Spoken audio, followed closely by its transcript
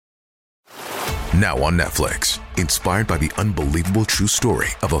Now on Netflix, inspired by the unbelievable true story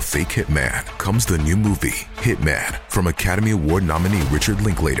of a fake hitman, comes the new movie, Hitman, from Academy Award nominee Richard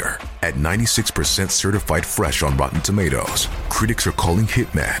Linklater. At 96% certified fresh on Rotten Tomatoes, critics are calling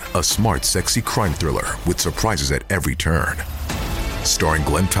Hitman a smart, sexy crime thriller with surprises at every turn. Starring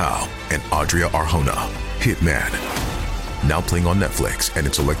Glenn Powell and Adria Arjona, Hitman. Now playing on Netflix and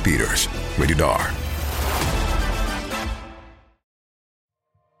in select theaters. Rated R.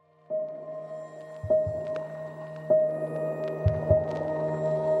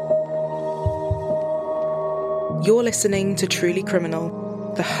 You're listening to Truly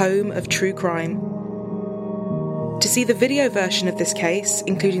Criminal, the home of true crime. To see the video version of this case,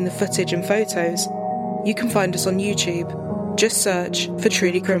 including the footage and photos, you can find us on YouTube. Just search for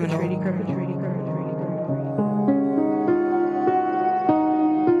Truly Criminal.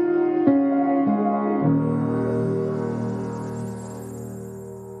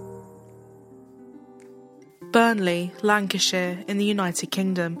 Burnley, Lancashire, in the United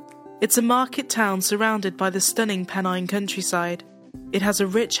Kingdom. It's a market town surrounded by the stunning Pennine countryside. It has a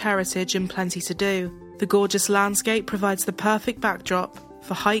rich heritage and plenty to do. The gorgeous landscape provides the perfect backdrop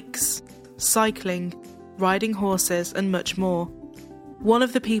for hikes, cycling, riding horses and much more. One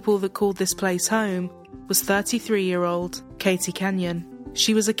of the people that called this place home was 33-year-old Katie Kenyon.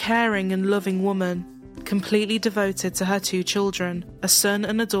 She was a caring and loving woman, completely devoted to her 2 children, a son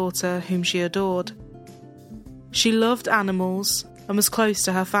and a daughter whom she adored. She loved animals and was close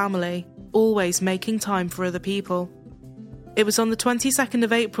to her family, always making time for other people. It was on the 22nd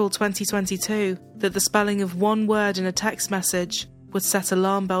of April 2022 that the spelling of one word in a text message would set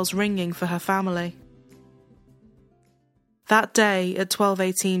alarm bells ringing for her family. That day at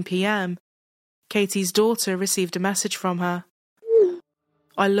 12:18 p.m, Katie's daughter received a message from her.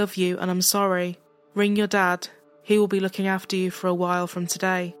 "I love you and I'm sorry. Ring your dad. He will be looking after you for a while from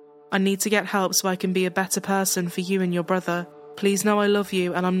today. I need to get help so I can be a better person for you and your brother. Please know I love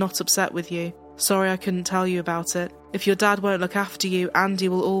you and I'm not upset with you. Sorry I couldn't tell you about it. If your dad won't look after you, Andy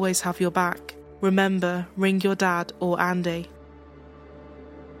will always have your back. Remember, ring your dad or Andy."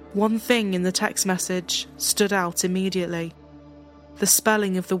 One thing in the text message stood out immediately. The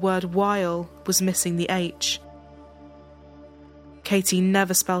spelling of the word while was missing the H. Katie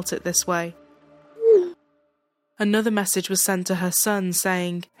never spelt it this way. Another message was sent to her son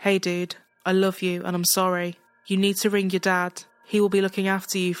saying, "Hey dude, I love you and I'm sorry. You need to ring your dad. He will be looking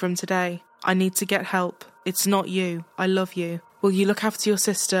after you from today. I need to get help. It's not you. I love you. Will you look after your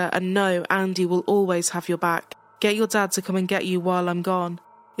sister and know Andy will always have your back? Get your dad to come and get you while I'm gone.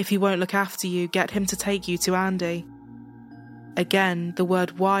 If he won't look after you, get him to take you to Andy." Again, the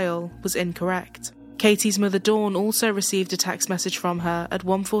word while was incorrect. Katie's mother Dawn also received a text message from her at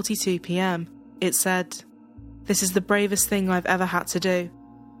 1:42 p.m. It said, "This is the bravest thing I've ever had to do.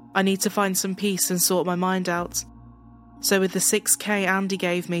 I need to find some peace and sort my mind out. So with the $6,000 Andy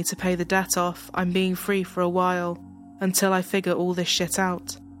gave me to pay the debt off, I'm being free for a while, until I figure all this shit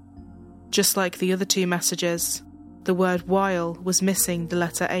out." Just like the other 2 messages, the word while was missing the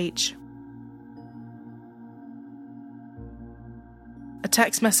letter H. A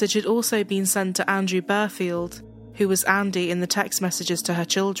text message had also been sent to Andrew Burfield, who was Andy in the text messages to her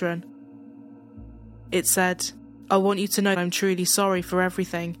children. It said, "I want you to know I'm truly sorry for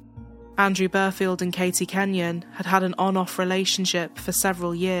everything. Andrew Burfield and Katie Kenyon had an on-off relationship for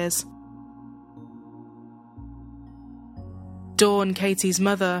several years." Dawn, Katie's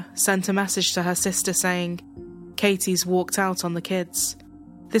mother, sent a message to her sister saying, "Katie's walked out on the kids."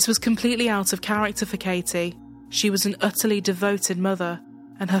 This was completely out of character for Katie. She was an utterly devoted mother,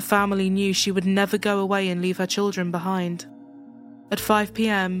 and her family knew she would never go away and leave her children behind. At 5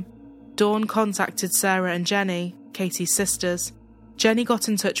 p.m, Dawn contacted Sarah and Jenny, Katie's sisters. Jenny got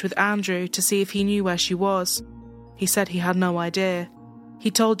in touch with Andrew to see if he knew where she was. He said he had no idea.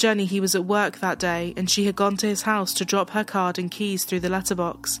 He told Jenny he was at work that day and she had gone to his house to drop her card and keys through the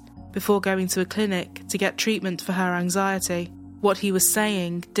letterbox before going to a clinic to get treatment for her anxiety. What he was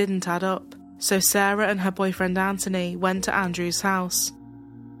saying didn't add up, so Sarah and her boyfriend Anthony went to Andrew's house.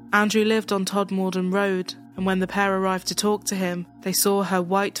 Andrew lived on Todmorden Road, and when the pair arrived to talk to him, they saw her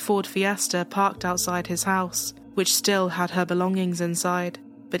white Ford Fiesta parked outside his house, which still had her belongings inside,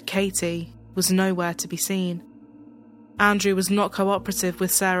 but Katie was nowhere to be seen. Andrew was not cooperative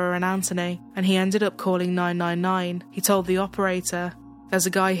with Sarah and Anthony, and he ended up calling 999. He told the operator, "There's a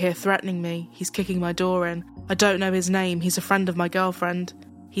guy here threatening me. He's kicking my door in. I don't know his name. He's a friend of my girlfriend.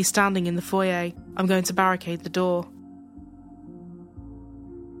 He's standing in the foyer. I'm going to barricade the door."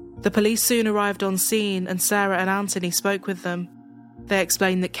 The police soon arrived on scene and Sarah and Anthony spoke with them. They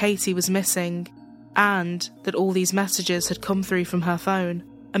explained that Katie was missing and that all these messages had come through from her phone.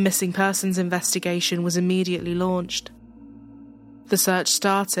 A missing persons investigation was immediately launched. The search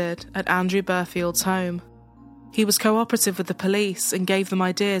started at Andrew Burfield's home. He was cooperative with the police and gave them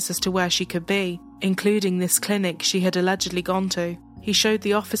ideas as to where she could be, including this clinic she had allegedly gone to. He showed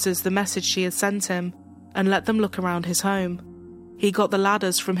the officers the message she had sent him and let them look around his home. He got the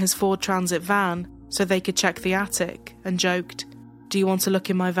ladders from his Ford Transit van so they could check the attic and joked, "Do you want to look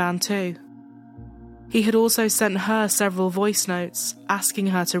in my van too?" He had also sent her several voice notes asking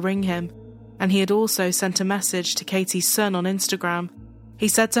her to ring him, and he had also sent a message to Katie's son on Instagram. He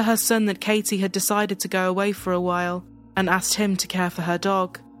said to her son that Katie had decided to go away for a while and asked him to care for her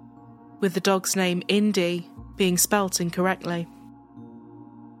dog, with the dog's name Indy being spelt incorrectly.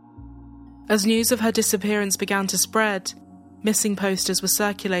 As news of her disappearance began to spread, missing posters were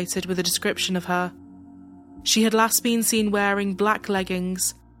circulated with a description of her. She had last been seen wearing black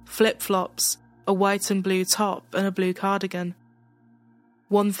leggings, flip-flops, a white and blue top and a blue cardigan.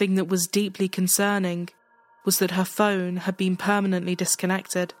 One thing that was deeply concerning was that her phone had been permanently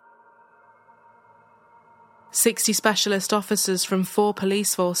disconnected. 60 specialist officers from 4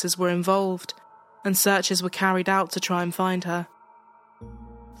 police forces were involved, and searches were carried out to try and find her.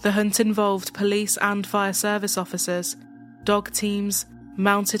 The hunt involved police and fire service officers, dog teams,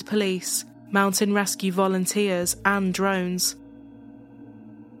 mounted police, mountain rescue volunteers, and drones.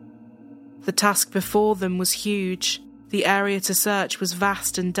 The task before them was huge. The area to search was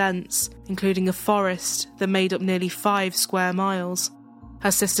vast and dense, including a forest that made up nearly 5 square miles. Her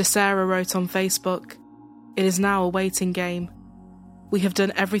sister Sarah wrote on Facebook, "It is now a waiting game. We have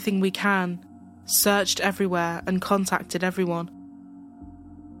done everything we can, searched everywhere and contacted everyone."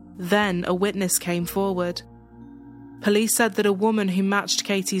 Then a witness came forward. Police said that a woman who matched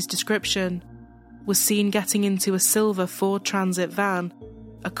Katie's description was seen getting into a silver Ford Transit van,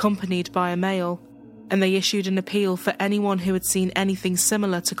 accompanied by a male, and they issued an appeal for anyone who had seen anything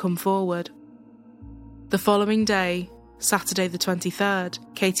similar to come forward. The following day, Saturday the 23rd,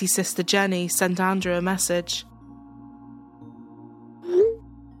 Katie's sister Jenny sent Andrew a message.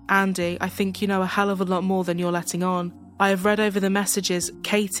 "Andy, I think you know a hell of a lot more than you're letting on. I have read over the messages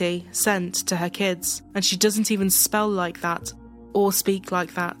Katie sent to her kids, and she doesn't even spell like that, or speak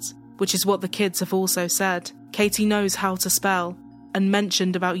like that, which is what the kids have also said. Katie knows how to spell, and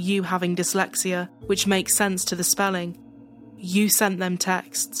mentioned about you having dyslexia, which makes sense to the spelling. You sent them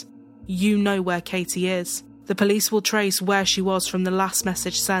texts. You know where Katie is. The police will trace where she was from the last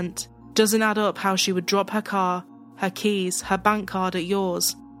message sent. Doesn't add up how she would drop her car, her keys, her bank card at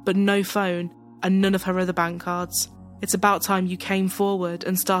yours, but no phone, and none of her other bank cards. It's about time you came forward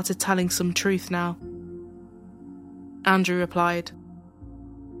and started telling some truth now." Andrew replied,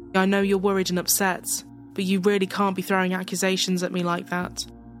 "I know you're worried and upset, but you really can't be throwing accusations at me like that.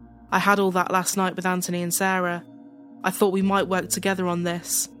 I had all that last night with Anthony and Sarah. I thought we might work together on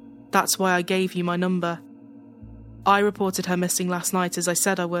this. That's why I gave you my number. I reported her missing last night as I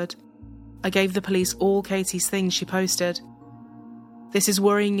said I would. I gave the police all Katie's things she posted. This is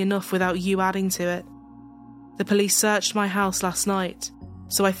worrying enough without you adding to it. The police searched my house last night,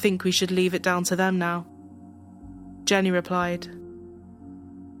 so I think we should leave it down to them now." Jenny replied,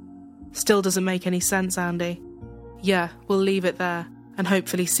 "Still doesn't make any sense, Andy. Yeah, we'll leave it there, and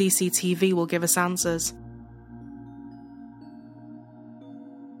hopefully CCTV will give us answers."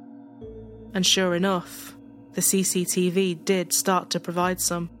 And sure enough, the CCTV did start to provide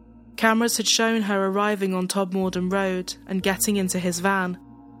some. Cameras had shown her arriving on Todmorden Road and getting into his van.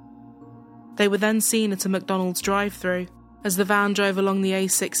 They were then seen at a McDonald's drive-thru. As the van drove along the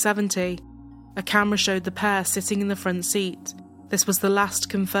A670, a camera showed the pair sitting in the front seat. This was the last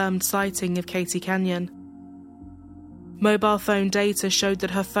confirmed sighting of Katie Kenyon. Mobile phone data showed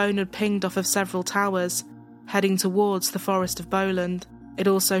that her phone had pinged off of several towers, heading towards the Forest of Bowland. It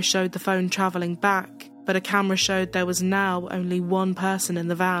also showed the phone travelling back, but a camera showed there was now only one person in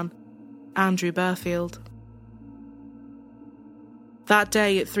the van, Andrew Burfield. That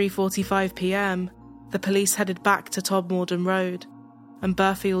day at 3:45 p.m, the police headed back to Todmorden Road, and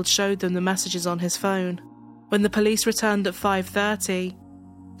Burfield showed them the messages on his phone. When the police returned at 5:30,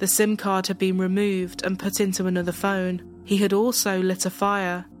 the SIM card had been removed and put into another phone. He had also lit a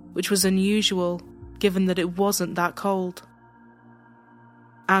fire, which was unusual, given that it wasn't that cold.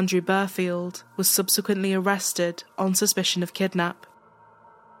 Andrew Burfield was subsequently arrested on suspicion of kidnap.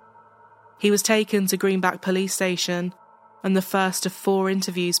 He was taken to Greenback Police Station, and the first of 4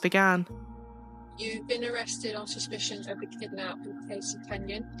 interviews began. You've been arrested on suspicion of a kidnap with Katie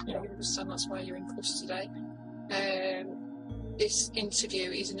Kenyon. You understand that's why you're in custody. This interview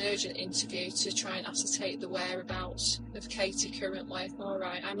is an urgent interview to try and ascertain the whereabouts of Katie currently.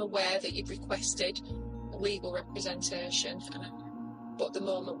 Alright, I'm aware that you've requested legal representation, but at the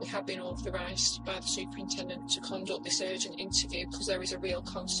moment we have been authorised by the superintendent to conduct this urgent interview because there is a real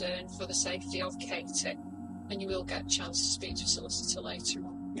concern for the safety of Katie, and you will get a chance to speak to a solicitor later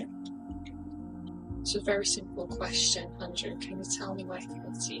on. Yeah. It's a very simple question, Andrew. Can you tell me where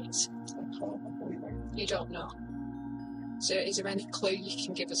Katie is? You don't know. So is there any clue you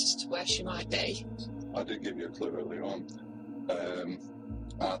can give us as to where she might be? I did give you a clue earlier on.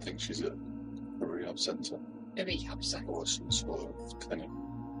 I think she's at a rehab centre. A rehab centre? Or some sort of clinic.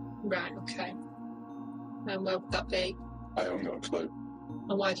 Right, okay. And where would that be? I haven't got a clue.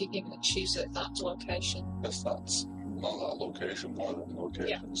 And why do you think that she's at that location? Because that's not that location, one of them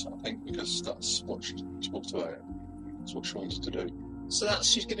locations. Yeah. I think because that's what she spoke to her. That's what she wanted to do. So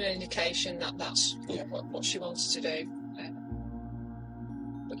she's given an indication that that's what she wants to do.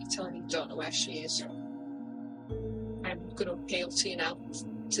 But you're telling me you don't know where she is. Yeah. I'm going to appeal to you now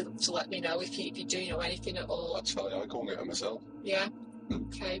to let me know if you do know anything at all. Actually, I go and get her myself. Yeah?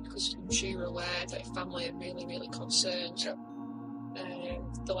 Okay, because I'm sure you're aware that your family are really, really concerned. Yeah.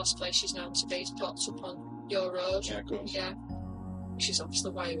 The last place she's known to be is popped up on your road. Yeah, of course. Yeah. Which is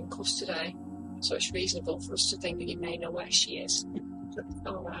obviously why you're in custody. So it's reasonable for us to think that you may know where she is. Okay.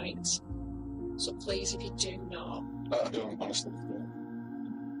 All right. So please, if you do know... I don't, honestly.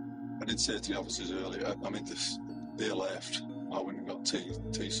 I did say to the officers earlier, they left. I went and got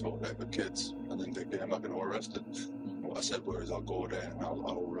tea sorted out for kids, and then they came back and were arrested. What I said was, I'll go there and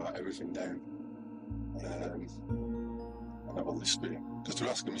I'll write everything down. And have a list for you. Because they're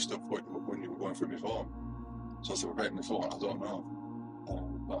asking me stuff when you were going through my phone. So I said, about my phone, I don't know.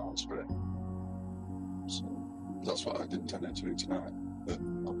 But I'll answer it. So that's what I did intend to do tonight. But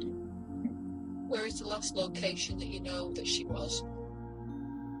I'll do. Where is the last location that you know that she was?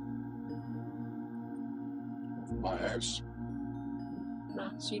 My house.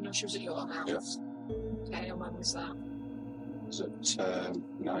 Right, so you know she was at your house? Yes. Okay, and when was that? It was at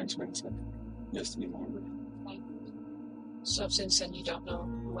 9:20 yesterday morning. Okay. So since then you don't know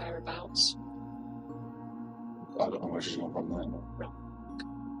whereabouts? I don't know where she's gone from there. Right.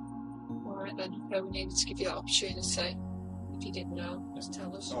 Alright then, we needed to give you that opportunity. If you didn't know, just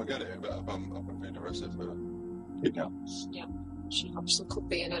tell us. No, I get it, but I've been being arrested for kidnapping. Yeah, she obviously could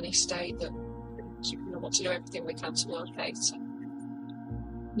be in any state that you want to do everything we can to locate her.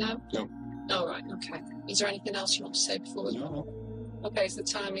 No? No. Alright, okay. Is there anything else you want to say before we... No. Okay, so the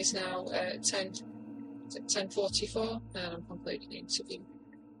time is now 10:44, and I'm concluding the interview.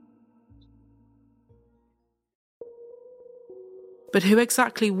 But who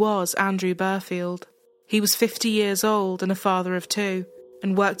exactly was Andrew Burfield? He was 50 years old and a father of two,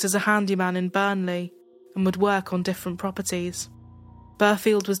 and worked as a handyman in Burnley, and would work on different properties.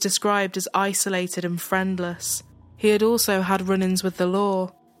 Burfield was described as isolated and friendless. He had also had run-ins with the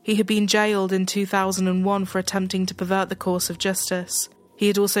law. He had been jailed in 2001 for attempting to pervert the course of justice. He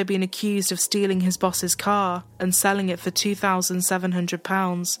had also been accused of stealing his boss's car and selling it for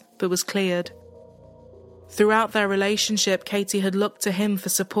 £2,700, but was cleared. Throughout their relationship, Katie had looked to him for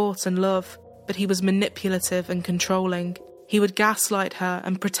support and love, but he was manipulative and controlling. He would gaslight her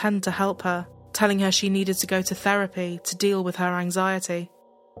and pretend to help her, telling her she needed to go to therapy to deal with her anxiety.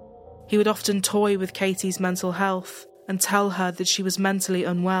 He would often toy with Katie's mental health and tell her that she was mentally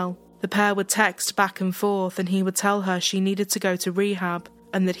unwell. The pair would text back and forth, and he would tell her she needed to go to rehab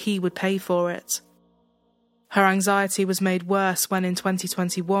and that he would pay for it. Her anxiety was made worse when in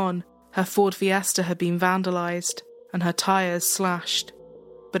 2021, her Ford Fiesta had been vandalised and her tyres slashed,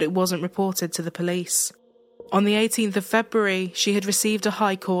 but it wasn't reported to the police. On the 18th of February, she had received a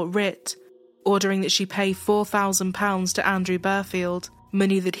High Court writ ordering that she pay £4,000 to Andrew Burfield,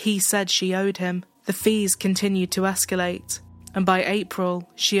 money that he said she owed him. The fees continued to escalate, and by April,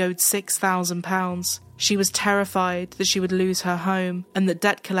 she owed £6,000. She was terrified that she would lose her home and that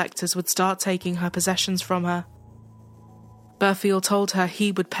debt collectors would start taking her possessions from her. Burfield told her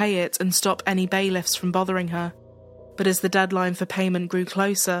he would pay it and stop any bailiffs from bothering her, but as the deadline for payment grew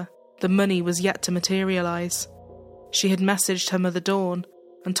closer, the money was yet to materialise. She had messaged her mother Dawn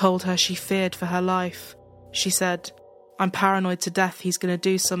and told her she feared for her life. She said, "I'm paranoid to death he's going to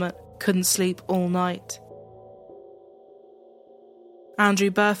do something, couldn't sleep all night."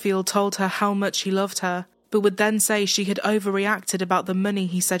 Andrew Burfield told her how much he loved her, but would then say she had overreacted about the money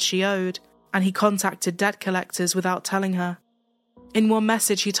he said she owed, and he contacted debt collectors without telling her. In one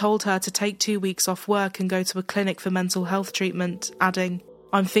message he told her to take 2 weeks off work and go to a clinic for mental health treatment, adding,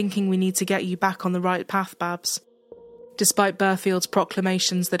 "I'm thinking we need to get you back on the right path, Babs." Despite Burfield's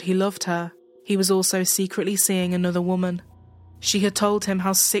proclamations that he loved her, he was also secretly seeing another woman. She had told him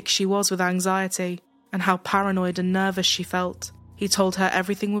how sick she was with anxiety and how paranoid and nervous she felt. He told her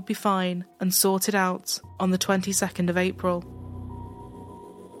everything would be fine and sorted out on the 22nd of April.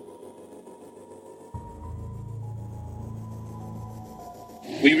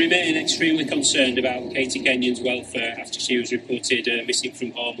 We remain extremely concerned about Katie Kenyon's welfare after she was reported missing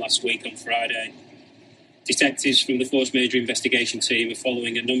from home last week on Friday. Detectives from the Force Major Investigation Team are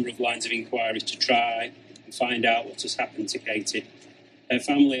following a number of lines of inquiry to try and find out what has happened to Katie. Her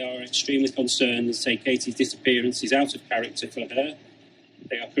family are extremely concerned and say Katie's disappearance is out of character for her.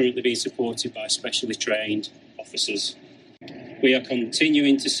 They are currently being supported by specially trained officers. We are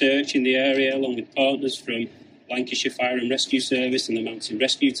continuing to search in the area along with partners from Lancashire Fire and Rescue Service and the Mountain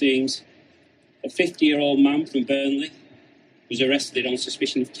Rescue Teams. A 50-year-old man from Burnley was arrested on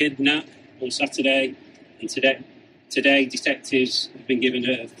suspicion of kidnap on Saturday, and today detectives have been given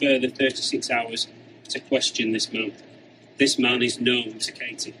a further 36 hours to question this man. This man is known to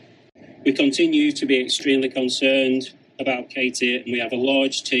Katie. We continue to be extremely concerned about Katie, and we have a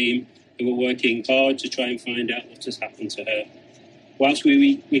large team who are working hard to try and find out what has happened to her. Whilst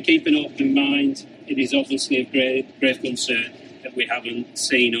we keep an open mind, it is obviously of grave concern that we haven't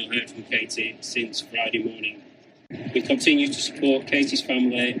seen or heard from Katie since Friday morning. We continue to support Katie's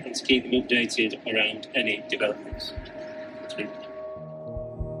family and to keep them updated around any developments. Thank you.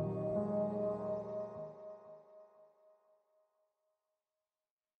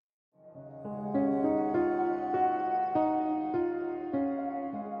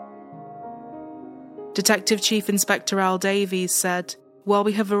 Detective Chief Inspector Al Davies said, "While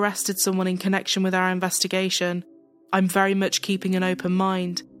we have arrested someone in connection with our investigation, I'm very much keeping an open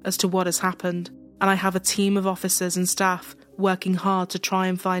mind as to what has happened, and I have a team of officers and staff working hard to try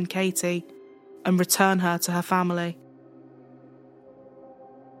and find Katie and return her to her family."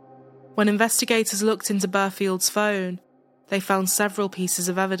 When investigators looked into Burfield's phone, they found several pieces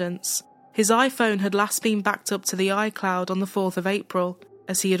of evidence. His iPhone had last been backed up to the iCloud on the 4th of April,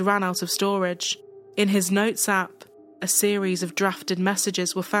 as he had ran out of storage. In his Notes app, a series of drafted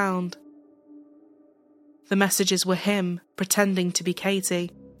messages were found. The messages were him pretending to be Katie,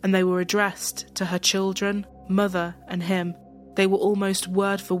 and they were addressed to her children, mother, and him. They were almost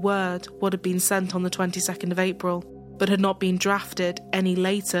word for word what had been sent on the 22nd of April, but had not been drafted any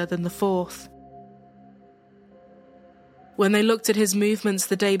later than the 4th. When they looked at his movements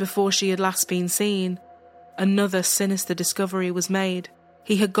the day before she had last been seen, another sinister discovery was made.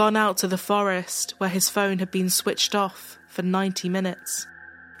 He had gone out to the forest where his phone had been switched off for 90 minutes.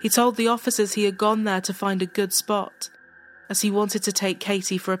 He told the officers he had gone there to find a good spot, as he wanted to take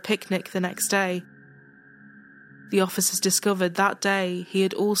Katie for a picnic the next day. The officers discovered that day he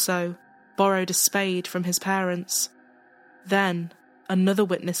had also borrowed a spade from his parents. Then, another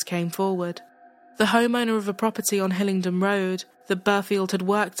witness came forward. The homeowner of a property on Hillingdon Road that Burfield had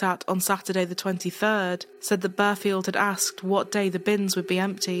worked at on Saturday the 23rd said that Burfield had asked what day the bins would be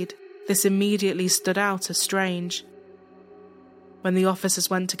emptied. This immediately stood out as strange. When the officers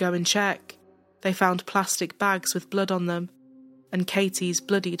went to go and check, they found plastic bags with blood on them, and Katie's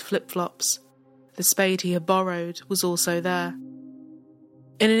bloodied flip-flops. The spade he had borrowed was also there.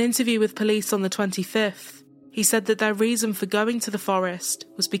 In an interview with police on the 25th, he said that their reason for going to the forest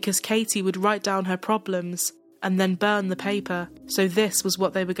was because Katie would write down her problems and then burn the paper, so this was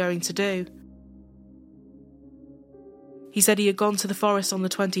what they were going to do. He said he had gone to the forest on the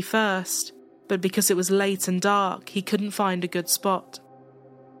 21st, but because it was late and dark, he couldn't find a good spot.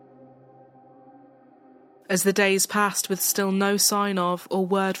 As the days passed with still no sign of or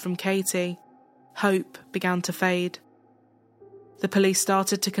word from Katie, hope began to fade. The police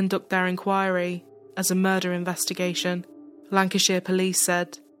started to conduct their inquiry as a murder investigation. Lancashire Police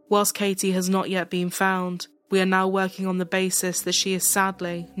said, "Whilst Katie has not yet been found, we are now working on the basis that she is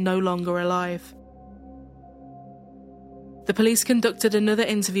sadly no longer alive." The police conducted another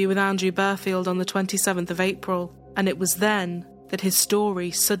interview with Andrew Burfield on the 27th of April, and it was then that his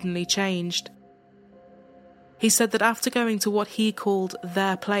story suddenly changed. He said that after going to what he called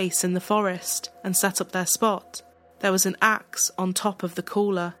their place in the forest and set up their spot, there was an axe on top of the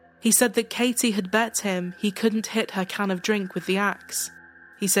cooler. He said that Katie had bet him he couldn't hit her can of drink with the axe.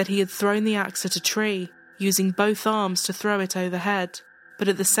 He said he had thrown the axe at a tree, using both arms to throw it overhead, but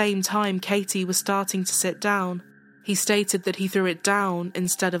at the same time Katie was starting to sit down. He stated that he threw it down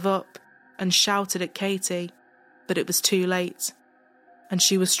instead of up, and shouted at Katie, but it was too late, and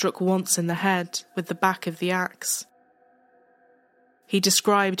she was struck once in the head with the back of the axe. He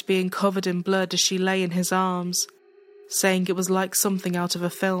described being covered in blood as she lay in his arms, saying it was like something out of a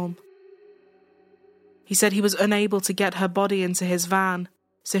film. He said he was unable to get her body into his van,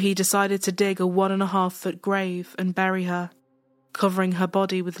 so he decided to dig a 1.5-foot grave and bury her, covering her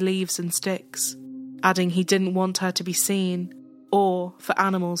body with leaves and sticks, adding he didn't want her to be seen or for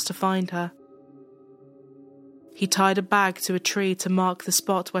animals to find her. He tied a bag to a tree to mark the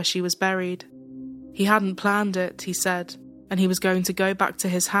spot where she was buried. He hadn't planned it, he said. and he was going to go back to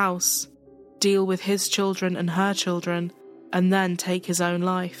his house, deal with his children and her children, and then take his own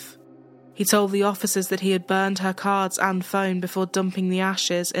life. He told the officers that he had burned her cards and phone before dumping the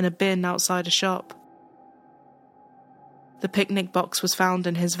ashes in a bin outside a shop. The picnic box was found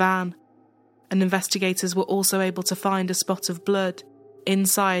in his van, and investigators were also able to find a spot of blood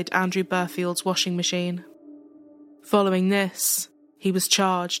inside Andrew Burfield's washing machine. Following this, he was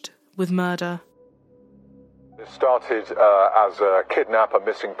charged with murder. It started as a kidnap, a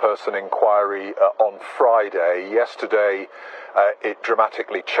missing person inquiry on Friday. Yesterday, it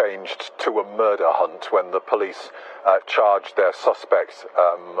dramatically changed to a murder hunt when the police charged their suspect,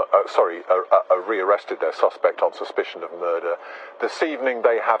 rearrested their suspect on suspicion of murder. This evening,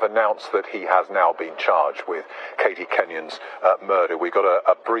 they have announced that he has now been charged with Katie Kenyon's murder. We got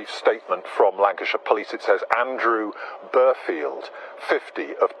a brief statement from Lancashire Police. It says, Andrew Burfield,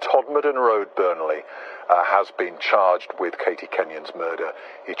 50, of Todmorden Road, Burnley, has been charged with Katie Kenyon's murder.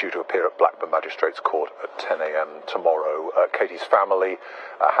 He's due to appear at Blackburn Magistrates Court at 10 a.m. tomorrow. Katie's family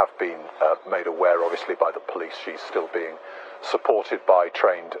have been made aware, obviously, by the police. She's still being supported by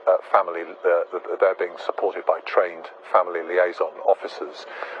trained family. They're being supported by trained family liaison officers.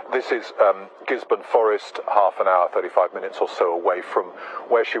 This is Gisborne Forest, half an hour, 35 minutes or so away from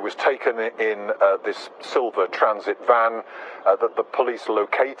where she was taken in this silver transit van that the police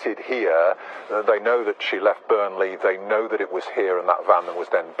located here. They know that she left Burnley. They know that it was here and that van was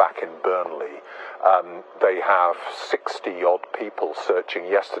then back in Burnley. They have 60-odd people searching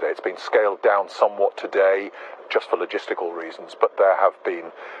yesterday. It's been scaled down somewhat today, just for logistical reasons, but there have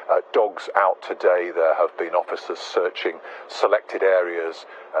been dogs out today. There have been officers searching selected areas.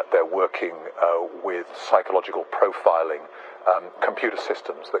 They're working with psychological profiling computer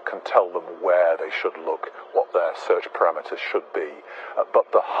systems that can tell them where they should look, what their search parameters should be.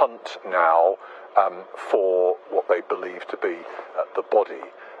 But the hunt now for what they believe to be the body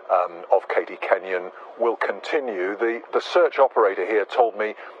of Katie Kenyon will continue. The search operator here told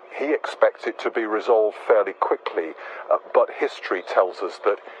me he expects it to be resolved fairly quickly, but history tells us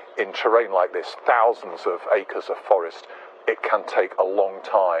that in terrain like this, thousands of acres of forest, it can take a long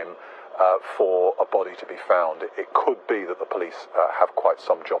time for a body to be found. It could be that the police have quite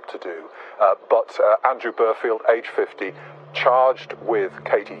some job to do. But Andrew Burfield, age 50, charged with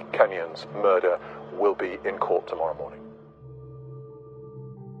Katie Kenyon's murder, will be in court tomorrow morning.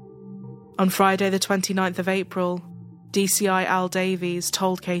 On Friday the 29th of April, DCI Al Davies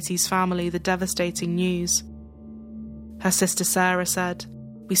told Katie's family the devastating news. Her sister Sarah said,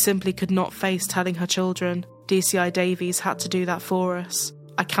 "We simply could not face telling her children. DCI Davies had to do that for us.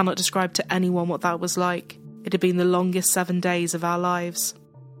 I cannot describe to anyone what that was like. It had been the longest 7 days of our lives."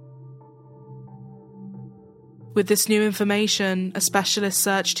 With this new information, a specialist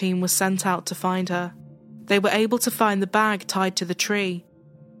search team was sent out to find her. They were able to find the bag tied to the tree,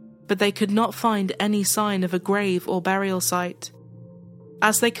 but they could not find any sign of a grave or burial site.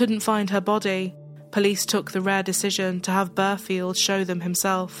 As they couldn't find her body, police took the rare decision to have Burfield show them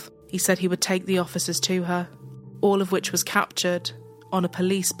himself. He said he would take the officers to her, all of which was captured on a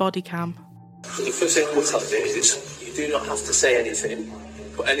police body cam. So the first thing I will tell you is you do not have to say anything,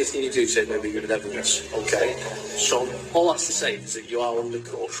 but anything you do say may be good evidence, okay? So all I have to say is that you are under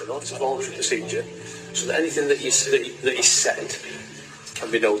caution, it's a voluntary procedure, so that anything that you said can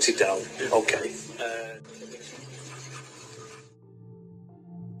be noted down, okay?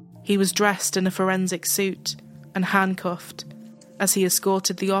 He was dressed in a forensic suit and handcuffed as he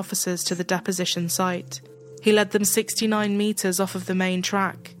escorted the officers to the deposition site. He led them 69 metres off of the main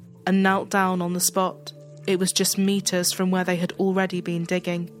track and knelt down on the spot. It was just metres from where they had already been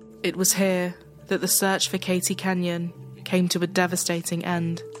digging. It was here that the search for Katie Kenyon came to a devastating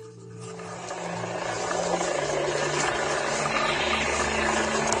end.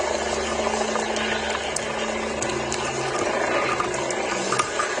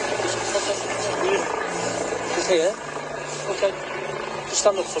 Here? Okay. Just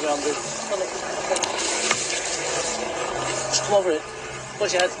stand up for me, Andrew. Stand up. Okay. Just come over here.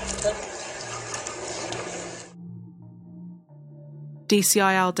 Where's your head? Okay.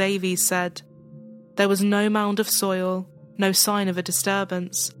 DCI Al Davies said, "There was no mound of soil, no sign of a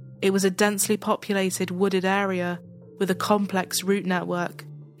disturbance. It was a densely populated wooded area with a complex root network.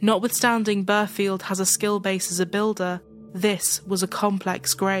 Notwithstanding Burfield has a skill base as a builder, this was a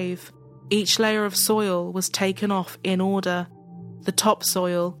complex grave. Each layer of soil was taken off in order, the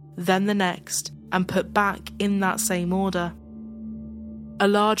topsoil, then the next, and put back in that same order. A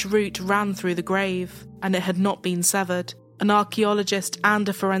large root ran through the grave, and it had not been severed. An archaeologist and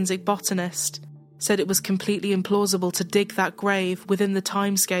a forensic botanist said it was completely implausible to dig that grave within the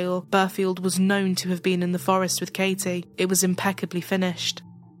timescale Burfield was known to have been in the forest with Katie. It was impeccably finished.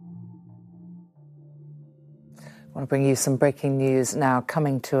 I want to bring you some breaking news now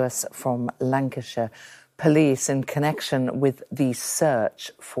coming to us from Lancashire. Police, in connection with the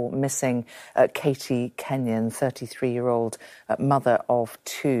search for missing Katie Kenyon, 33-year-old mother of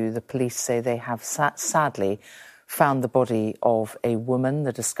two, the police say they have sadly found the body of a woman.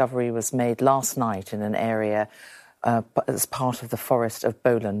 The discovery was made last night in an area as part of the Forest of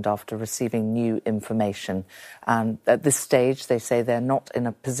Bowland after receiving new information. And at this stage, they say they're not in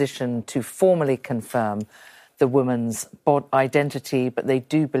a position to formally confirm the woman's identity, but they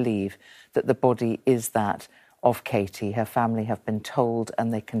do believe that the body is that of Katie. Her family have been told,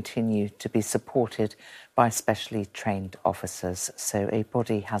 and they continue to be supported by specially trained officers. So a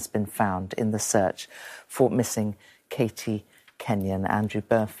body has been found in the search for missing Katie Kenyon. Andrew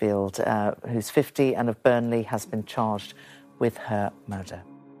Burfield, who's 50 and of Burnley, has been charged with her murder.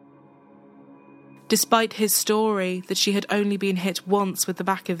 Despite his story that she had only been hit once with the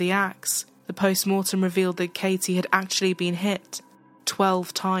back of the axe, the post-mortem revealed that Katie had actually been hit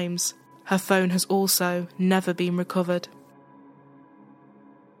 12 times. Her phone has also never been recovered.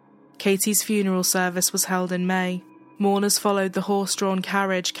 Katie's funeral service was held in May. Mourners followed the horse-drawn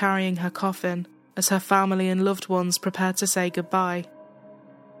carriage carrying her coffin as her family and loved ones prepared to say goodbye.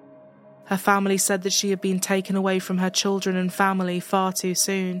 Her family said that she had been taken away from her children and family far too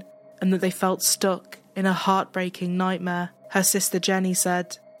soon, and that they felt stuck in a heartbreaking nightmare. Her sister Jenny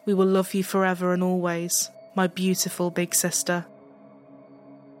said, "We will love you forever and always, my beautiful big sister."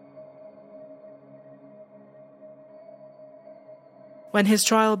 When his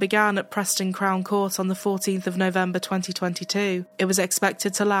trial began at Preston Crown Court on the 14th of November 2022, it was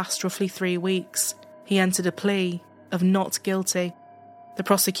expected to last roughly 3 weeks. He entered a plea of not guilty. The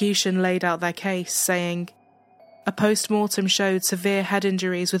prosecution laid out their case, saying, "A post-mortem showed severe head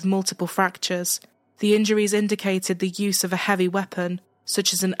injuries with multiple fractures. The injuries indicated the use of a heavy weapon,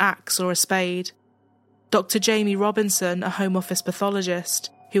 such as an axe or a spade. Dr. Jamie Robinson, a Home Office pathologist,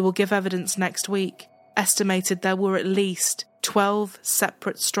 who will give evidence next week, estimated there were at least 12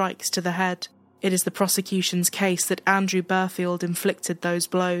 separate strikes to the head. It is the prosecution's case that Andrew Burfield inflicted those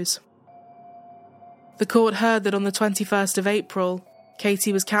blows." The court heard that on the 21st of April,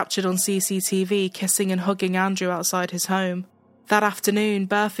 Katie was captured on CCTV kissing and hugging Andrew outside his home. That afternoon,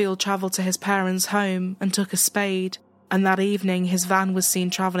 Burfield travelled to his parents' home and took a spade, and that evening his van was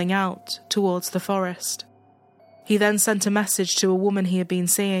seen travelling out towards the forest. He then sent a message to a woman he had been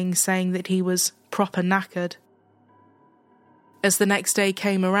seeing saying that he was proper knackered. As the next day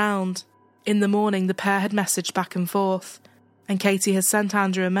came around, in the morning the pair had messaged back and forth, and Katie had sent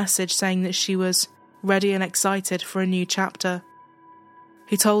Andrew a message saying that she was ready and excited for a new chapter.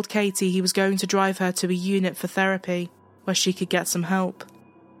 He told Katie he was going to drive her to a unit for therapy, where she could get some help.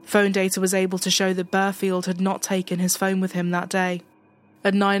 Phone data was able to show that Burfield had not taken his phone with him that day.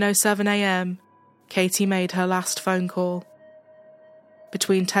 At 9:07 a.m, Katie made her last phone call.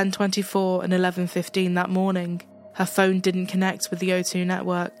 Between 10:24 and 11:15 that morning, her phone didn't connect with the O2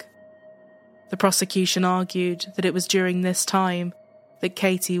 network. The prosecution argued that it was during this time that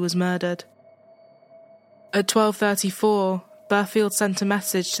Katie was murdered. At 12:34, Burfield sent a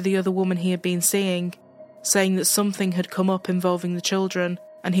message to the other woman he had been seeing, saying that something had come up involving the children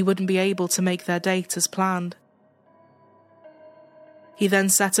and he wouldn't be able to make their date as planned. He then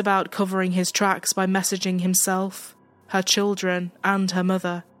set about covering his tracks by messaging himself, her children and her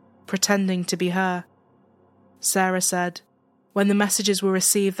mother, pretending to be her. Sarah said, "When the messages were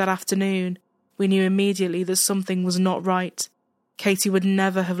received that afternoon, we knew immediately that something was not right. Katie would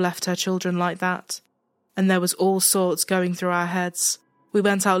never have left her children like that. And there was all sorts going through our heads. We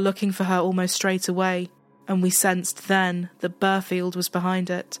went out looking for her almost straight away, and we sensed then that Burfield was behind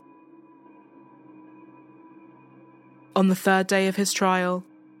it." On the third day of his trial,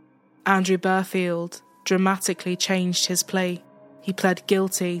 Andrew Burfield dramatically changed his plea. He pled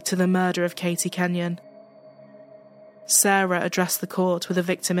guilty to the murder of Katie Kenyon. Sarah addressed the court with a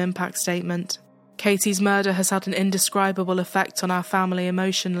victim impact statement. "Katie's murder has had an indescribable effect on our family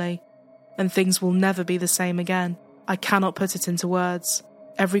emotionally, and things will never be the same again. I cannot put it into words.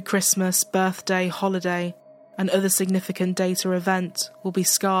 Every Christmas, birthday, holiday, and other significant date or event will be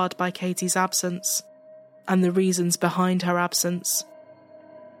scarred by Katie's absence, and the reasons behind her absence."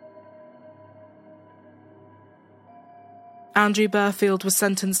 Andrew Burfield was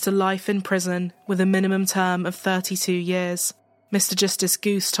sentenced to life in prison with a minimum term of 32 years. Mr. Justice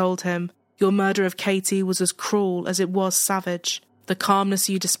Goose told him, "Your murder of Katie was as cruel as it was savage. The calmness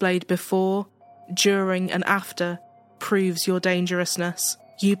you displayed before, during and after proves your dangerousness.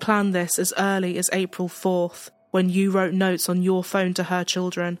 You planned this as early as April 4th, when you wrote notes on your phone to her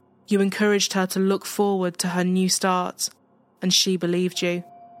children. You encouraged her to look forward to her new start, and she believed you.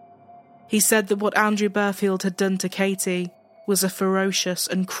 He said that what Andrew Burfield had done to Katie was a ferocious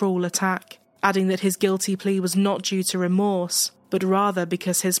and cruel attack, adding that his guilty plea was not due to remorse, but rather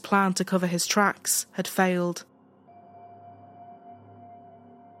because his plan to cover his tracks had failed.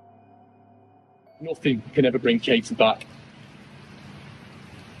 Nothing can ever bring Katie back.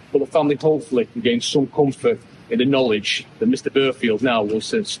 But the family hopefully can gain some comfort in the knowledge that Mr. Burfield now will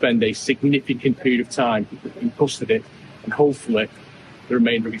spend a significant period of time in custody and hopefully the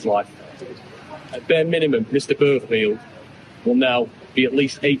remainder of his life. At bare minimum, Mr. Burfield will now be at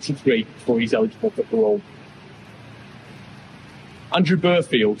least 83 before he's eligible for parole. Andrew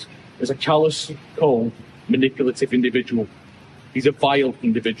Burfield is a callous, cold, manipulative individual. He's a vile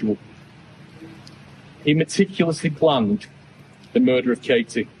individual. He meticulously planned the murder of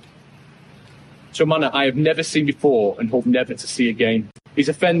Katie to a manner I have never seen before and hope never to see again. His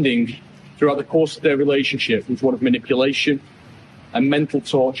offending throughout the course of their relationship was one of manipulation and mental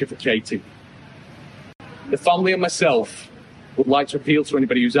torture for Katie. The family and myself would like to appeal to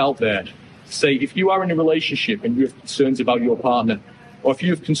anybody who's out there to say, if you are in a relationship and you have concerns about your partner, or if you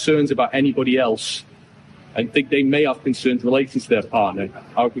have concerns about anybody else and think they may have concerns relating to their partner,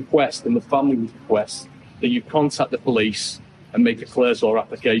 I would request, and the family would request, that you contact the police and make a Clare's Law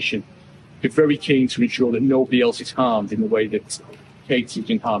application. We're very keen to ensure that nobody else is harmed in the way that Katie's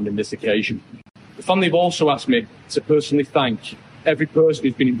been harmed in this occasion. The family have also asked me to personally thank every person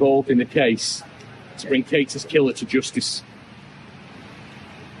who's been involved in the case to bring Katie's killer to justice.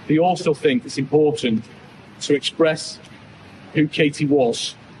 They also think it's important to express who Katie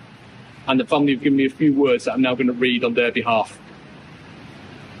was, and the family have given me a few words that I'm now going to read on their behalf.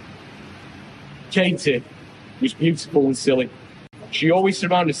 Katie was beautiful and silly. She always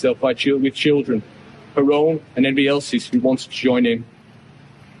surrounded herself with children, her own and anybody else's who wanted to join in.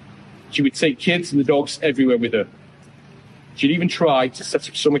 She would take kids and the dogs everywhere with her. She'd even try to set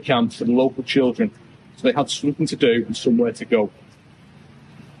up summer camps for the local children so they had something to do and somewhere to go.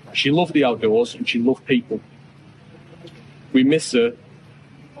 She loved the outdoors and she loved people. We miss her.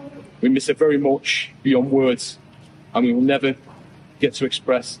 We miss her very much beyond words, and we will never get to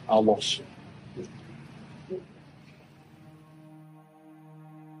express our loss.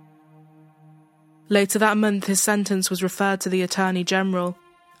 Later that month, his sentence was referred to the Attorney General.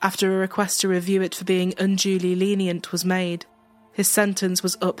 After a request to review it for being unduly lenient was made, his sentence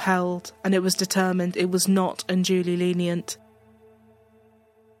was upheld, and it was determined it was not unduly lenient.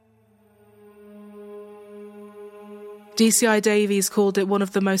 DCI Davies called it one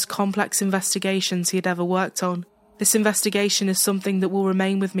of the most complex investigations he had ever worked on. This investigation is something that will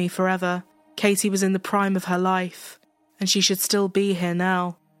remain with me forever. Katie was in the prime of her life, and she should still be here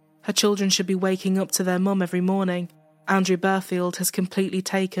now. Her children should be waking up to their mum every morning. Andrew Burfield has completely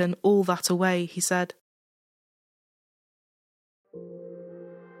taken all that away, he said.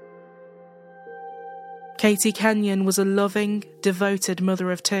 Katie Kenyon was a loving, devoted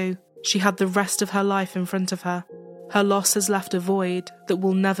mother of two. She had the rest of her life in front of her. Her loss has left a void that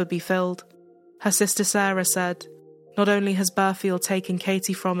will never be filled. Her sister Sarah said, "Not only has Burfield taken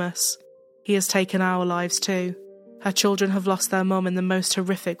Katie from us, he has taken our lives too. Her children have lost their mum in the most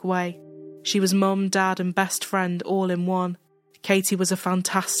horrific way. She was mum, dad and best friend all in one. Katie was a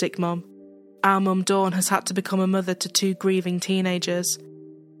fantastic mum. Our mum Dawn has had to become a mother to two grieving teenagers.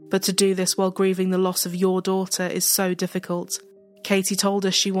 But to do this while grieving the loss of your daughter is so difficult. Katie told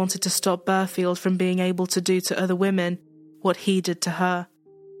us she wanted to stop Burfield from being able to do to other women what he did to her.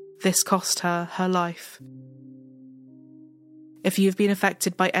 This cost her her life." If you've been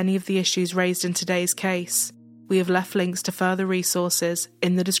affected by any of the issues raised in today's case, we have left links to further resources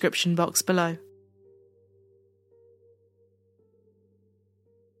in the description box below.